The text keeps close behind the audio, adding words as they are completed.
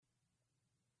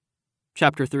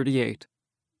Chapter 38.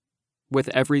 With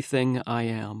Everything I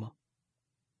Am.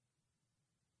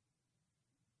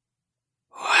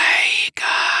 Wake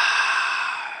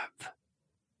up.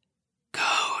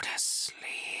 Go to sleep.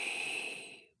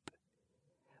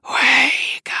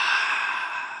 Wake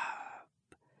up.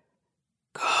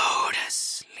 Go to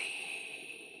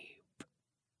sleep.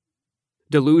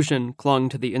 Delusion clung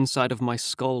to the inside of my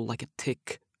skull like a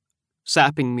tick,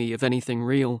 sapping me of anything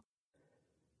real.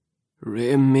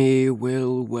 Rimmy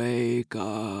will wake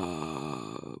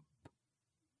up.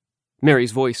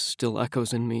 Mary's voice still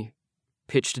echoes in me,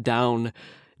 pitched down,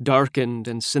 darkened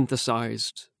and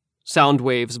synthesized, sound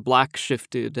waves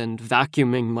black-shifted and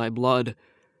vacuuming my blood.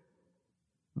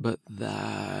 But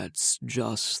that's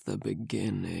just the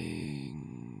beginning.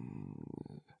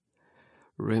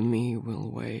 Rimmy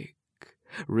will wake.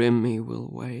 Rimmy will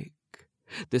wake.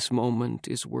 This moment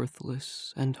is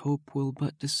worthless, and hope will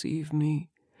but deceive me.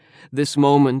 This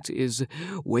moment is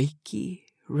wakey,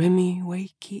 Rimmy,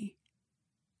 wakey.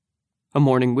 A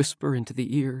morning whisper into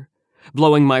the ear,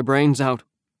 blowing my brains out.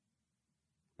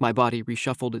 My body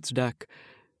reshuffled its deck.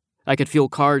 I could feel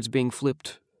cards being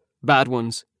flipped, bad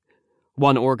ones.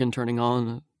 One organ turning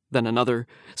on, then another,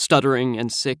 stuttering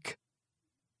and sick.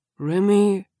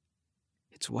 Rimmy,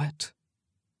 it's wet.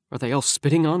 Are they all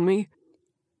spitting on me?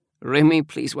 Rimmy,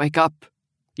 please wake up.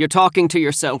 You're talking to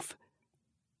yourself.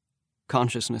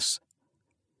 Consciousness.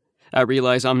 I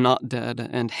realize I'm not dead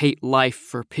and hate life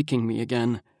for picking me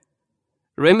again.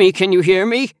 Rimmy, can you hear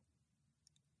me?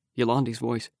 Yolandi's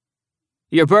voice.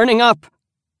 You're burning up.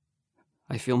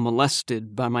 I feel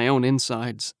molested by my own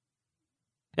insides.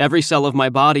 Every cell of my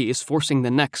body is forcing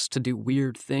the next to do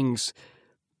weird things.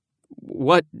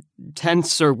 What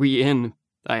tense are we in?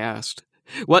 I asked.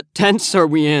 What tense are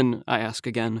we in? I ask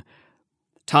again.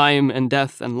 Time and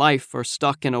death and life are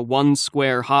stuck in a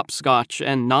one-square hopscotch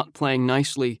and not playing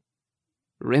nicely.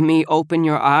 Rimmy, open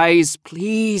your eyes,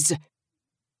 please.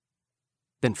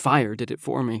 Then fire did it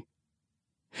for me.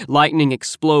 Lightning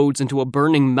explodes into a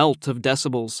burning melt of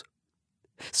decibels.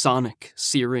 Sonic,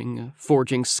 searing,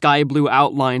 forging sky-blue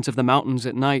outlines of the mountains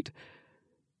at night.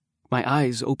 My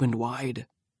eyes opened wide.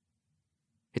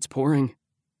 It's pouring.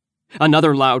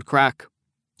 Another loud crack.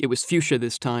 It was Fuchsia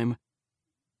this time.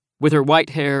 With her white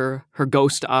hair, her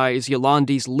ghost eyes,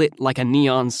 Yolandi's lit like a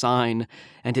neon sign,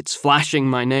 and it's flashing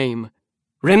my name.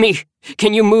 Rimmy,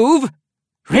 can you move?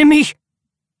 Rimmy!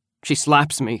 She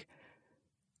slaps me.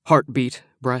 Heartbeat,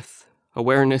 breath,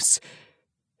 awareness.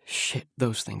 Shit,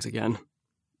 those things again.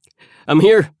 I'm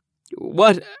here.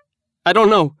 What? I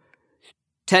don't know.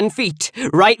 10 feet,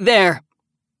 right there.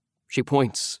 She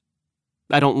points.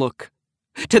 I don't look.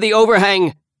 To the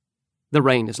overhang. The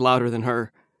rain is louder than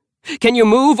her. Can you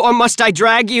move, or must I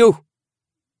drag you?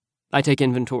 I take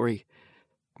inventory.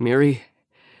 Miri,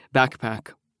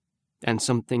 backpack, and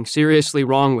something seriously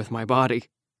wrong with my body.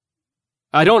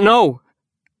 I don't know.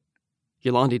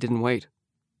 Yolandi didn't wait.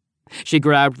 She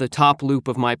grabbed the top loop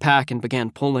of my pack and began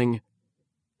pulling.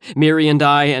 Miri and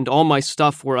I and all my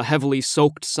stuff were a heavily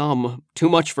soaked sum, too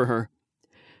much for her.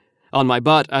 On my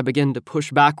butt, I began to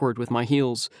push backward with my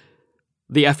heels.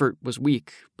 The effort was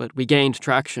weak, but we gained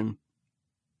traction.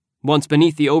 Once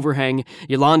beneath the overhang,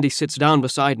 Yolandi sits down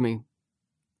beside me.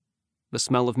 The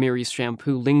smell of Miri's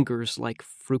shampoo lingers like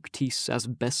fructis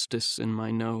asbestos in my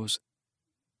nose.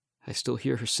 I still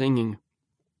hear her singing.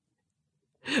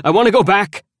 I want to go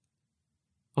back.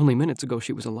 Only minutes ago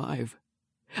she was alive.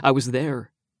 I was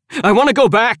there. I want to go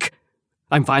back.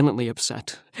 I'm violently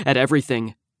upset at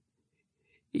everything.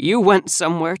 You went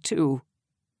somewhere too.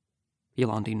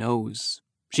 Yolandi knows.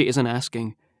 She isn't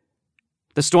asking.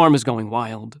 The storm is going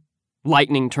wild.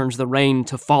 Lightning turns the rain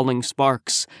to falling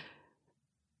sparks.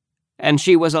 And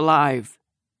she was alive.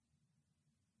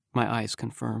 My eyes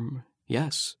confirm,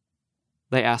 yes.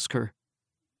 They ask her,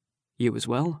 you as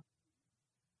well?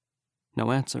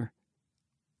 No answer.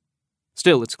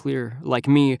 Still, it's clear, like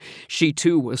me, she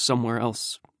too was somewhere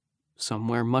else.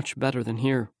 Somewhere much better than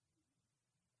here.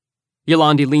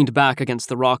 Yolandi leaned back against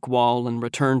the rock wall and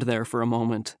returned there for a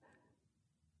moment.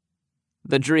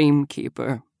 The Dream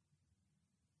Keeper.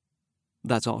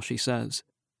 That's all she says.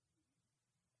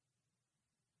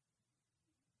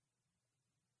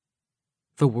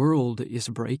 The world is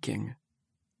breaking.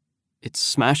 It's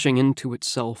smashing into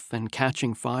itself and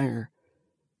catching fire.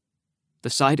 The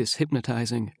sight is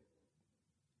hypnotizing.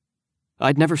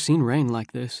 I'd never seen rain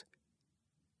like this.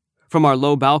 From our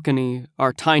low balcony,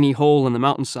 our tiny hole in the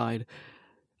mountainside,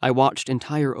 I watched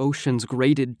entire oceans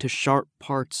graded to sharp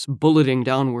parts, bulleting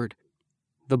downward.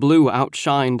 The blue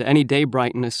outshined any day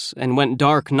brightness and went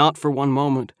dark not for one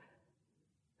moment.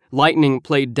 Lightning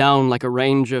played down like a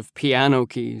range of piano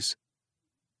keys.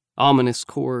 Ominous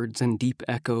chords and deep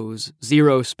echoes,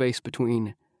 zero space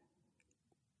between.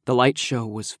 The light show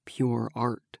was pure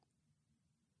art.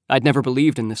 I'd never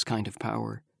believed in this kind of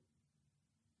power.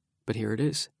 But here it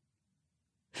is.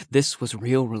 This was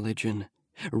real religion,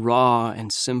 raw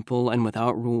and simple and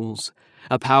without rules,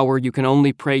 a power you can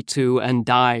only pray to and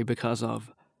die because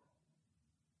of.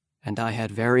 And I had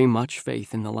very much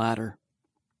faith in the latter.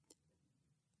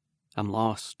 I'm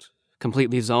lost,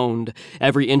 completely zoned.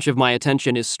 Every inch of my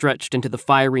attention is stretched into the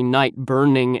fiery night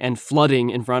burning and flooding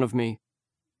in front of me.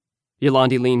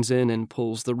 Yolandi leans in and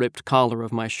pulls the ripped collar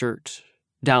of my shirt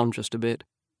down just a bit.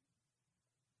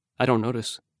 I don't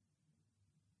notice.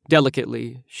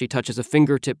 Delicately, she touches a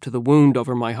fingertip to the wound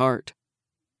over my heart.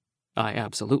 I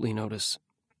absolutely notice.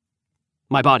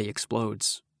 My body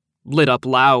explodes, lit up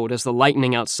loud as the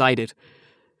lightning outside it.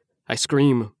 I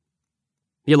scream.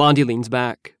 Yolandi leans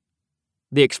back.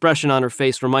 The expression on her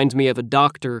face reminds me of a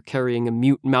doctor carrying a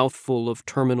mute mouthful of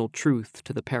terminal truth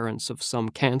to the parents of some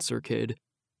cancer kid.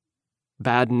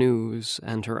 Bad news,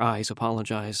 and her eyes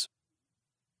apologize.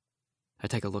 I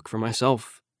take a look for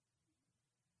myself.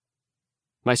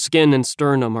 My skin and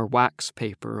sternum are wax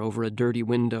paper over a dirty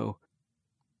window.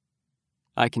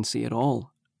 I can see it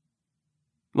all.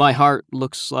 My heart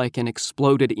looks like an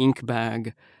exploded ink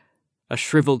bag, a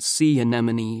shriveled sea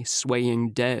anemone swaying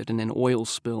dead in an oil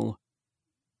spill.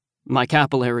 My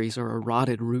capillaries are a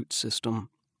rotted root system.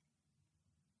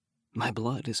 My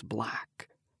blood is black.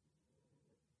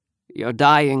 "You're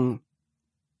dying."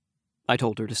 I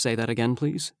told her to say that again,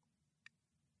 please.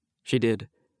 She did.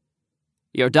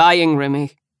 "You're dying,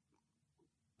 Remy."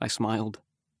 I smiled.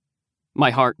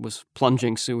 My heart was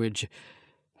plunging sewage.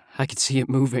 I could see it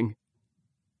moving.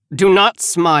 "Do not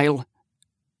smile."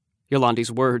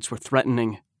 Yolandi's words were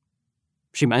threatening.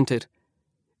 She meant it.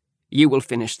 "You will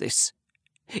finish this.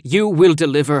 You will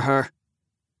deliver her."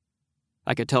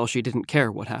 I could tell she didn't care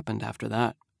what happened after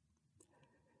that.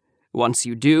 "Once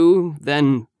you do,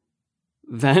 then..."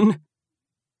 "Then?"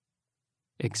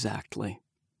 Exactly.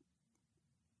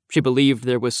 She believed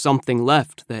there was something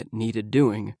left that needed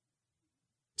doing.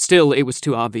 Still, it was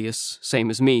too obvious. Same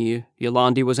as me,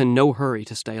 Yolandi was in no hurry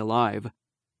to stay alive.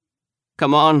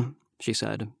 "Come on," she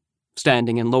said,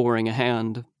 standing and lowering a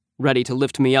hand, ready to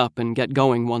lift me up and get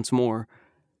going once more.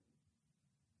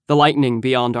 The lightning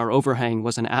beyond our overhang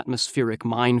was an atmospheric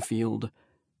minefield.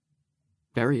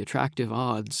 Very attractive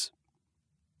odds.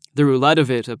 The roulette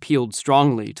of it appealed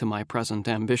strongly to my present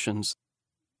ambitions.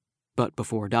 But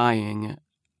before dying,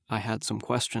 I had some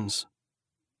questions.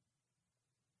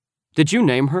 "Did you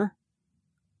name her?"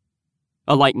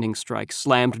 A lightning strike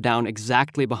slammed down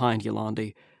exactly behind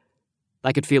Yolandi.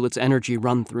 I could feel its energy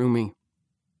run through me.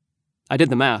 I did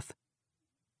the math.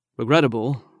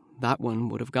 Regrettable, that one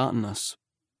would have gotten us.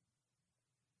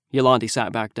 Yolandi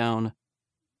sat back down.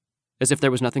 As if there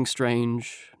was nothing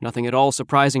strange, nothing at all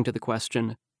surprising to the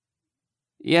question.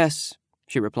 "Yes,"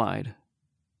 she replied.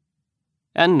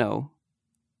 "And no."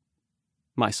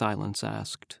 My silence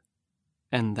asked,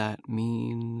 "And that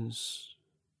means..."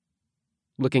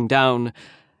 Looking down,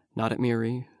 not at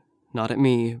Miri, not at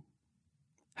me.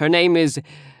 "Her name is,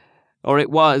 or it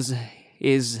was,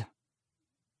 is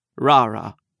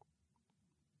Rara."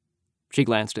 She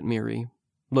glanced at Miri,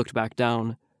 looked back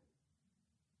down.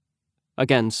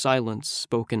 Again, silence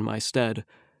spoke in my stead.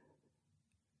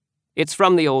 "It's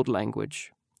from the old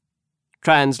language.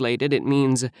 Translated, it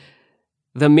means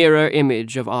the mirror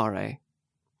image of Are."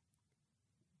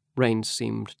 Rain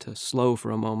seemed to slow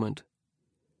for a moment.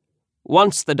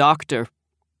 "Once the doctor..."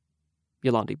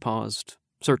 Yolandi paused,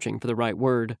 searching for the right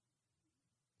word.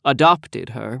 "Adopted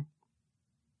her."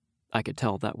 I could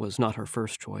tell that was not her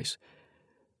first choice.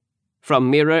 "From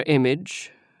mirror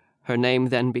image, her name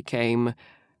then became..."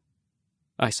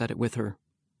 I said it with her.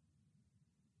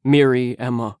 "Miri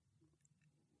Emma."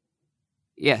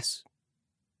 "Yes."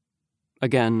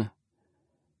 Again.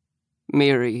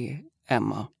 "Miri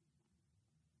Emma."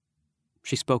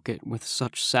 She spoke it with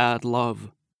such sad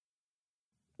love.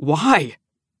 Why?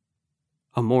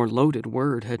 A more loaded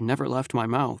word had never left my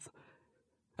mouth.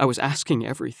 I was asking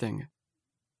everything.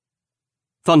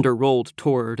 Thunder rolled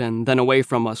toward and then away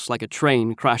from us like a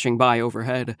train crashing by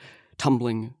overhead,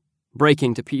 tumbling,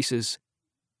 breaking to pieces.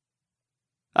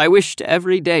 "I wished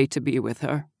every day to be with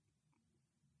her."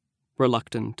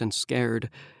 Reluctant and scared,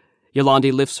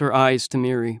 Yolandi lifts her eyes to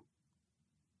Miri.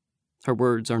 Her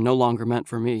words are no longer meant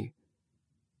for me.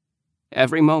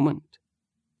 "Every moment,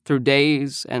 through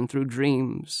days and through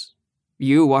dreams,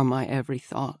 you are my every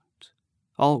thought,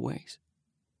 always.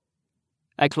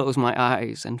 I close my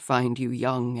eyes and find you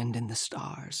young and in the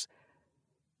stars.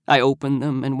 I open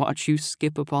them and watch you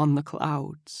skip upon the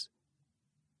clouds."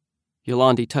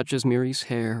 Yolandi touches Miri's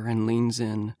hair and leans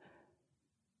in,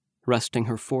 resting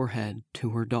her forehead to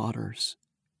her daughter's.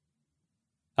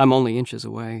 I'm only inches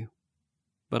away,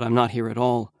 but I'm not here at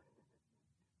all.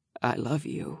 I love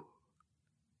you,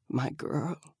 my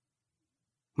girl,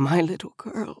 my little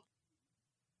girl.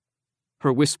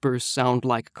 Her whispers sound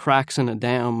like cracks in a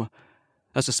dam,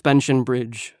 a suspension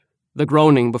bridge, the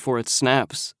groaning before it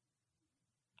snaps.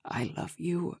 I love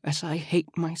you as I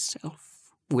hate myself,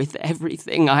 with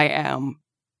everything I am.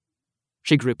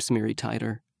 She grips Miri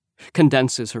tighter,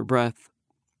 condenses her breath.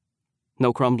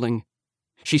 No crumbling.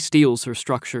 She steals her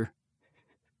structure.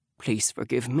 Please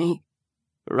forgive me.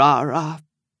 Rara,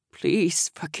 please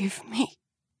forgive me.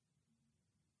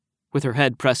 With her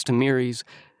head pressed to Miri's,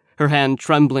 her hand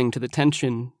trembling to the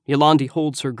tension, Yolandi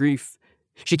holds her grief.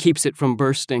 She keeps it from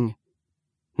bursting.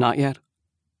 Not yet.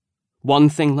 One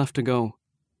thing left to go.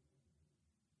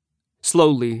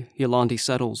 Slowly, Yolandi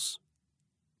settles.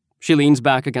 She leans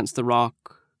back against the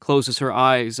rock, closes her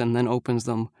eyes, and then opens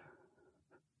them.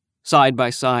 Side by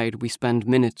side, we spend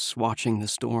minutes watching the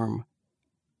storm.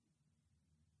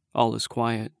 All is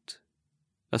quiet,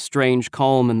 a strange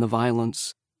calm in the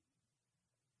violence.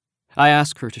 I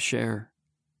ask her to share.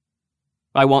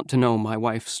 I want to know my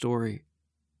wife's story.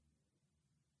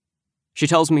 She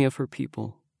tells me of her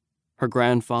people, her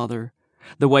grandfather,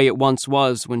 the way it once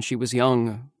was when she was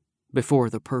young, before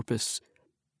the purpose.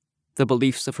 The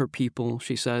beliefs of her people,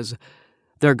 she says,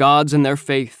 their gods and their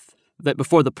faith, that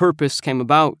before the purpose came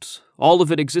about, all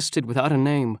of it existed without a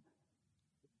name.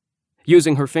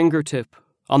 Using her fingertip,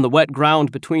 on the wet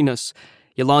ground between us,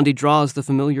 Yolandi draws the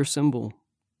familiar symbol.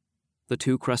 The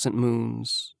 2 crescent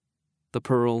moons, the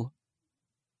pearl.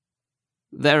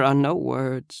 There are no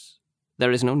words.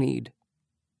 There is no need.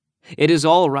 It is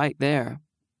all right there.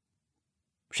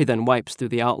 She then wipes through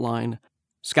the outline,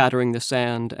 scattering the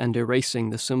sand and erasing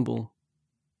the symbol.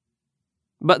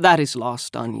 But that is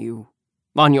lost on you,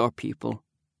 on your people.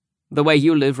 The way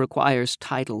you live requires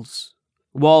titles,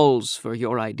 walls for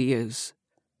your ideas.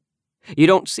 You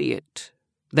don't see it.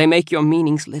 They make your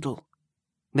meanings little.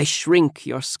 They shrink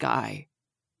your sky.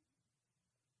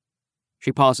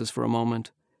 She pauses for a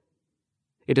moment.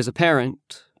 It is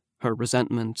apparent her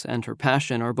resentment and her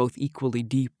passion are both equally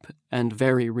deep and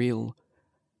very real.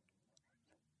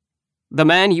 The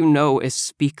man you know is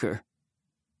Speaker.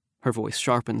 Her voice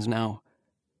sharpens now.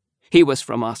 He was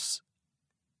from us.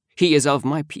 He is of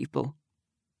my people.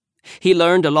 He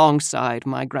learned alongside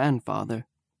my grandfather.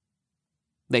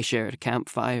 They shared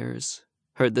campfires,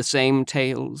 heard the same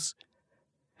tales.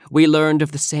 We learned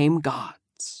of the same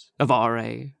gods, of Are,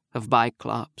 of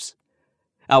Biclops.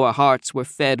 Our hearts were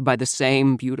fed by the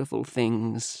same beautiful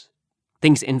things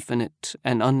infinite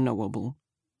and unknowable.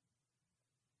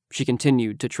 She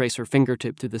continued to trace her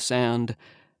fingertip through the sand,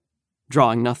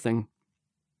 drawing nothing.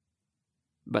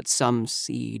 But some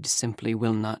seed simply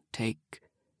will not take.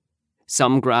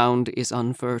 Some ground is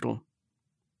unfertile.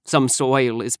 Some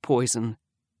soil is poison.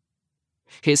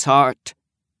 His heart,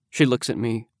 she looks at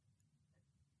me,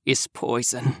 is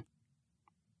poison.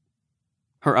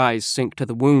 Her eyes sink to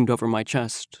the wound over my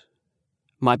chest,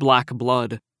 my black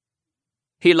blood.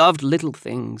 He loved little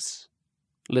things,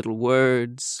 little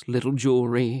words, little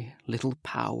jewelry, little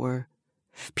power,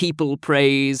 people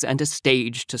praise, and a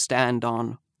stage to stand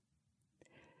on.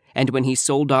 And when he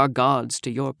sold our gods to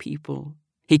your people,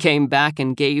 he came back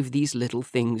and gave these little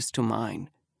things to mine.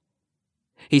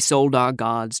 He sold our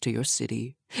gods to your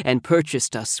city and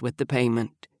purchased us with the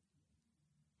payment.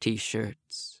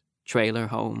 T-shirts, trailer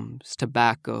homes,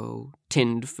 tobacco,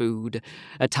 tinned food,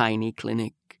 a tiny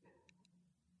clinic.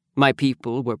 My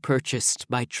people were purchased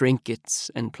by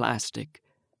trinkets and plastic.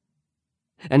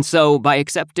 And so, by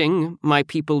accepting, my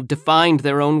people defined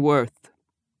their own worth.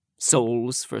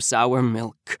 Souls for sour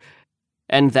milk.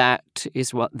 And that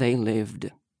is what they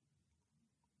lived.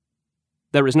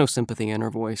 There is no sympathy in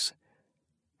her voice.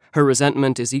 Her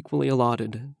resentment is equally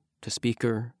allotted to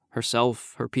Speaker,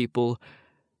 herself, her people,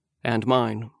 and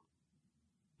mine.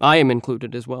 I am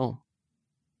included as well.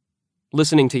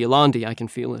 Listening to Yolandi, I can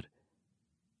feel it.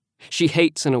 She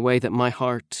hates in a way that my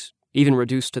heart, even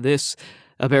reduced to this,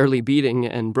 a barely beating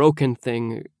and broken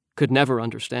thing, could never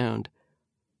understand.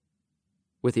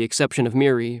 With the exception of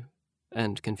Miri,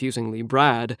 and confusingly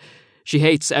Brad, she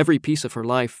hates every piece of her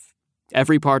life,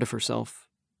 every part of herself.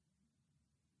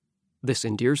 This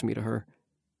endears me to her.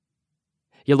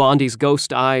 Yolandi's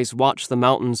ghost eyes watch the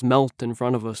mountains melt in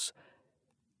front of us.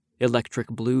 Electric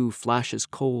blue flashes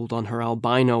cold on her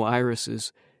albino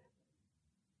irises.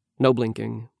 No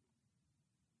blinking.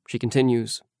 She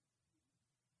continues.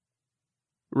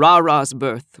 Rara's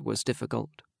birth was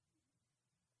difficult.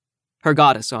 Her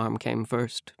goddess arm came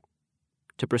first.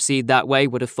 To proceed that way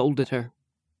would have folded her,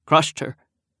 crushed her.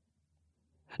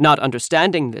 Not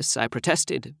understanding this, I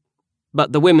protested,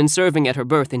 but the women serving at her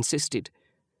berth insisted.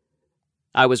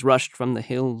 I was rushed from the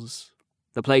hills,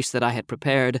 the place that I had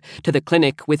prepared, to the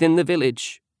clinic within the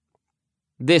village.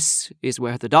 This is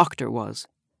where the doctor was.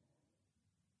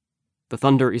 The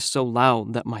thunder is so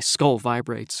loud that my skull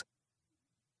vibrates.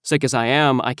 Sick as I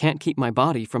am, I can't keep my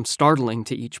body from startling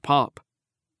to each pop.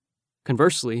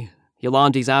 Conversely,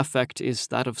 Yolandi's affect is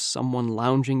that of someone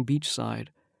lounging beachside.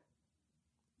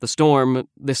 The storm,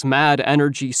 this mad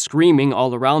energy screaming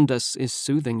all around us, is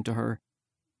soothing to her.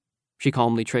 She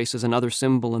calmly traces another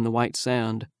symbol in the white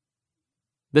sand.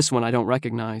 This one I don't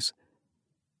recognize.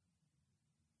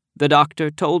 The doctor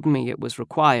told me it was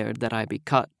required that I be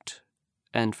cut,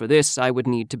 and for this I would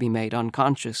need to be made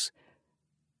unconscious.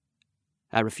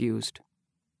 I refused.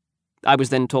 I was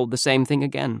then told the same thing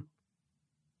again.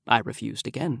 I refused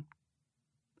again.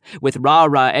 With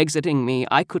Ra-Ra exiting me,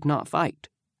 I could not fight.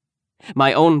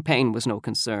 My own pain was no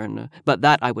concern, but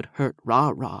that I would hurt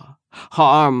Ra-Ra,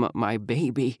 harm my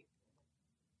baby.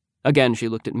 Again she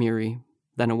looked at Miri,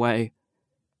 then away.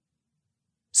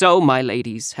 So my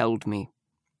ladies held me.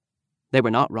 They were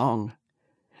not wrong.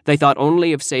 They thought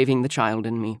only of saving the child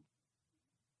in me.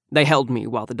 They held me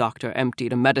while the doctor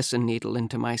emptied a medicine needle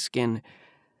into my skin.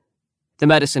 The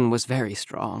medicine was very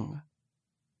strong.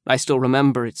 I still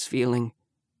remember its feeling.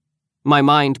 My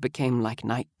mind became like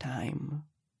nighttime,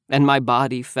 and my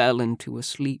body fell into a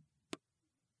sleep.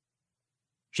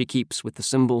 She keeps with the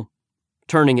symbol,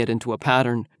 turning it into a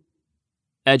pattern.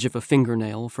 Edge of a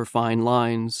fingernail for fine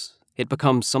lines, it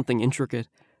becomes something intricate.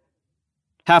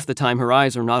 Half the time her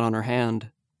eyes are not on her hand.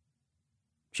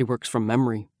 She works from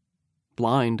memory.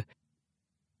 Blind.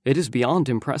 It is beyond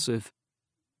impressive.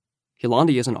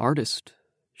 Yolandi is an artist.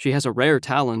 She has a rare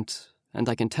talent, and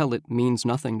I can tell it means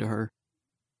nothing to her.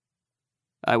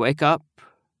 I wake up,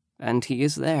 and he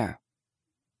is there.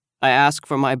 I ask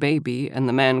for my baby, and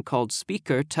the man called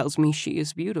Speaker tells me she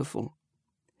is beautiful.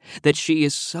 That she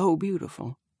is so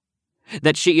beautiful.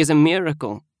 That she is a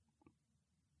miracle.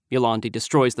 Yolandi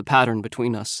destroys the pattern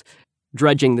between us,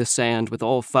 dredging the sand with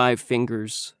all 5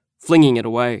 fingers, flinging it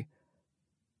away.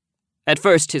 At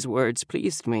first his words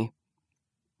pleased me.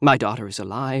 My daughter is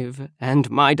alive,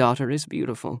 and my daughter is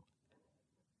beautiful.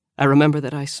 I remember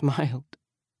that I smiled.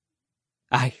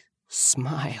 I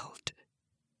smiled.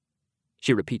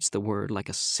 She repeats the word like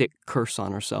a sick curse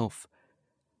on herself.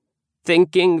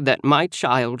 Thinking that my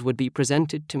child would be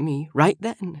presented to me right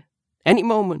then, any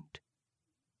moment.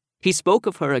 He spoke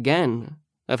of her again,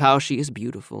 of how she is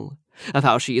beautiful, of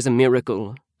how she is a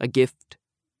miracle, a gift.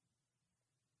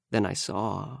 Then I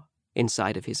saw,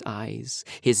 inside of his eyes,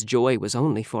 his joy was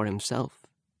only for himself,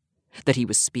 that he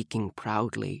was speaking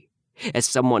proudly, as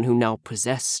someone who now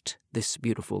possessed this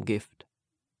beautiful gift.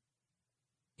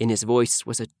 In his voice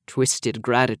was a twisted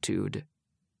gratitude.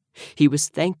 He was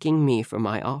thanking me for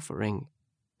my offering,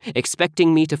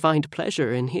 expecting me to find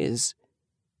pleasure in his,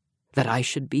 that I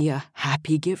should be a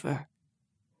happy giver.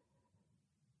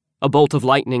 A bolt of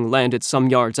lightning landed some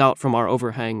yards out from our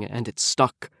overhang, and it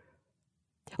stuck.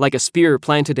 Like a spear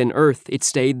planted in earth, it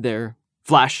stayed there,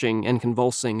 flashing and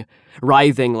convulsing,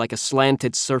 writhing like a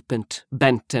slanted serpent,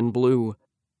 bent and blue.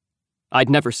 I'd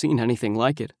never seen anything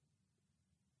like it.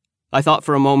 I thought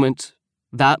for a moment,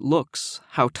 that looks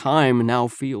how time now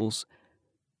feels,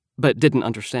 but didn't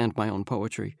understand my own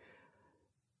poetry.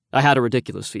 I had a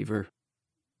ridiculous fever.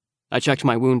 I checked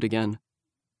my wound again.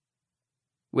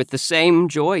 With the same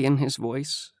joy in his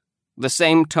voice, the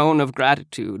same tone of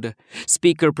gratitude,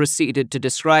 Speaker proceeded to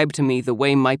describe to me the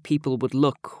way my people would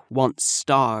look once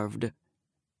starved.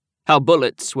 How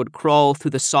bullets would crawl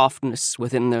through the softness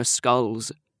within their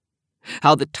skulls.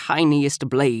 How the tiniest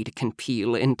blade can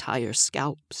peel entire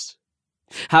scalps.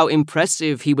 How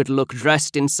impressive he would look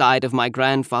dressed inside of my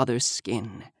grandfather's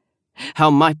skin. How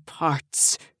my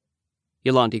parts...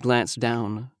 Yolandi glanced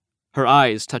down, her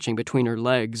eyes touching between her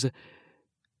legs,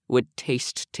 would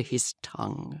taste to his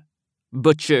tongue,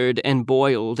 butchered and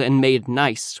boiled and made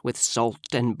nice with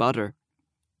salt and butter.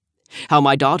 How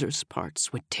my daughter's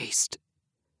parts would taste.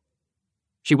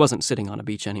 She wasn't sitting on a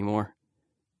beach anymore.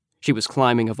 She was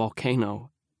climbing a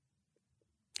volcano.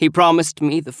 He promised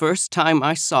me the first time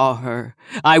I saw her,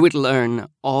 I would learn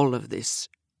all of this.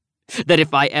 That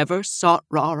if I ever sought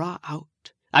Ra-Ra out,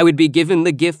 I would be given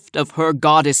the gift of her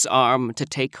goddess arm to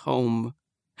take home,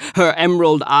 her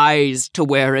emerald eyes to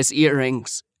wear as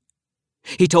earrings.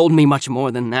 He told me much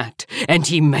more than that, and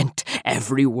he meant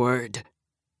every word.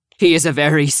 He is a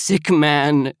very sick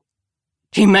man.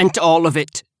 He meant all of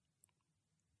it.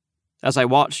 As I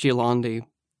watched Yolandi,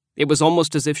 it was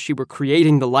almost as if she were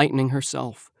creating the lightning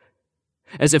herself.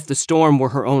 as if the storm were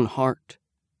her own heart,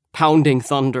 pounding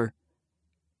thunder.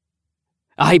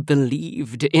 I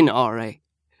believed in Are.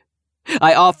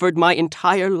 I offered my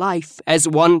entire life as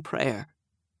one prayer.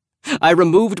 I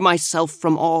removed myself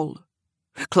from all.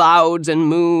 Clouds and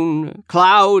moon,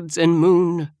 clouds and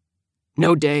moon.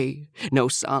 No day, no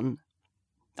sun.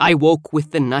 I woke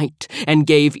with the night and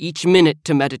gave each minute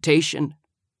to meditation.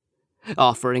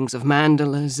 Offerings of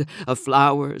mandalas, of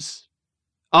flowers.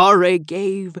 Are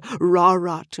gave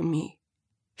Rara to me.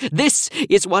 This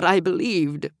is what I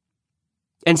believed.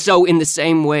 And so in the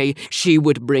same way, she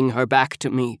would bring her back to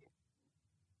me.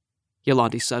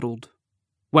 Yolandi settled,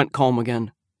 went calm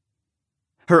again.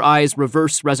 Her eyes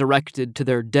resurrected to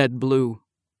their dead blue.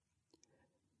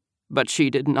 But she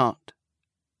did not.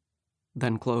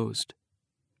 Then closed.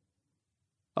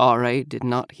 Are did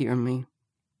not hear me.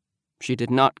 She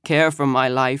did not care for my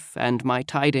life, and my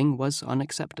tiding was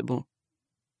unacceptable.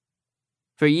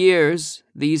 For years,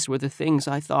 these were the things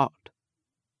I thought.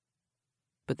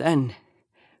 But then,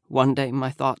 one day my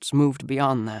thoughts moved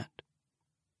beyond that,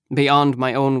 beyond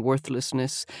my own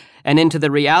worthlessness, and into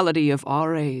the reality of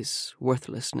Are's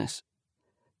worthlessness.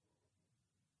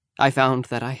 I found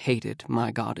that I hated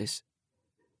my goddess.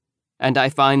 And I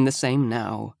find the same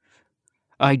now.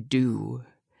 I do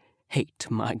hate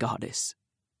my goddess.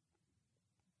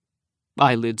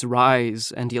 Eyelids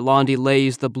rise, and Yolandi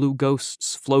lays the blue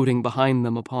ghosts floating behind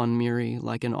them upon Miri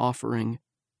like an offering.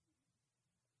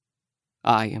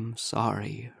 I am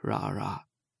sorry, Rara.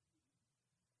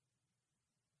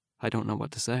 I don't know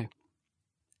what to say.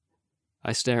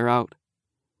 I stare out.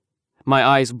 My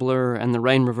eyes blur and the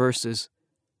rain reverses.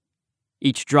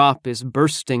 Each drop is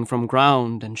bursting from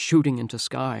ground and shooting into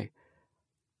sky.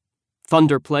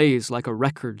 Thunder plays like a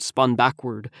record spun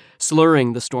backward,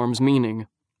 slurring the storm's meaning.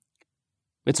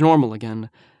 It's normal again,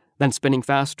 then spinning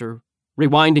faster,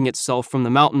 rewinding itself from the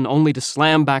mountain only to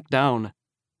slam back down.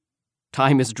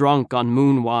 Time is drunk on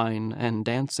moon wine and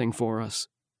dancing for us.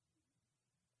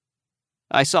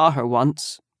 I saw her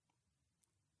once.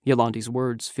 Yolandi's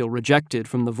words feel rejected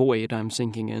from the void I'm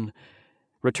sinking in,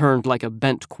 returned like a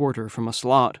bent quarter from a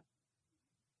slot.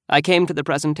 I came to the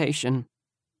presentation.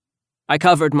 I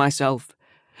covered myself.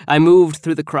 I moved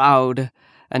through the crowd,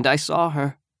 and I saw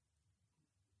her.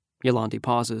 Yolandi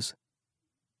pauses.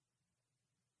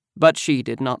 But she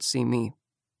did not see me.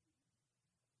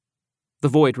 The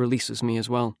void releases me as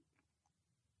well.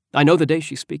 I know the day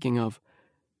she's speaking of.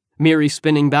 Miri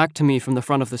spinning back to me from the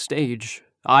front of the stage,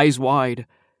 eyes wide.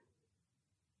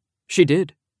 She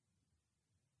did.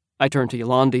 I turn to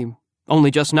Yolandi,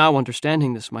 only just now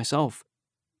understanding this myself.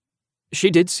 She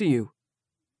did see you.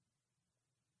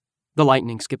 The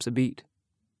lightning skips a beat.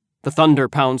 The thunder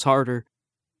pounds harder.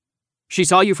 She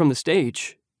saw you from the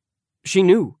stage. She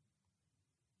knew.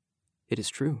 It is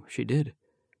true, she did.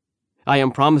 I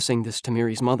am promising this to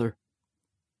Miri's mother.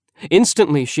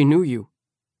 Instantly, she knew you.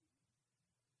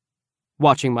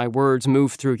 Watching my words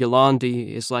move through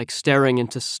Yolandi is like staring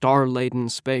into star-laden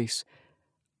space.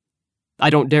 I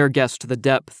don't dare guess to the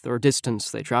depth or distance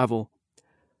they travel.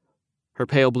 Her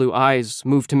pale blue eyes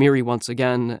move to Miri once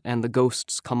again, and the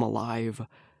ghosts come alive.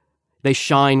 They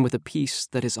shine with a peace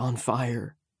that is on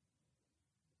fire.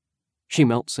 She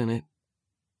melts in it,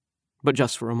 but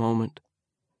just for a moment.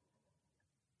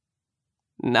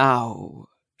 Now,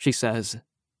 she says,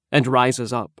 and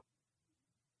rises up.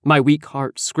 My weak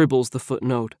heart scribbles the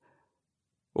footnote,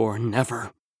 or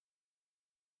never.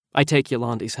 I take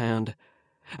Yolandi's hand.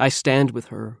 I stand with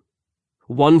her.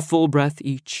 One full breath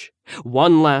each,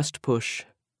 one last push,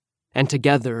 and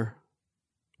together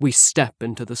we step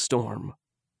into the storm.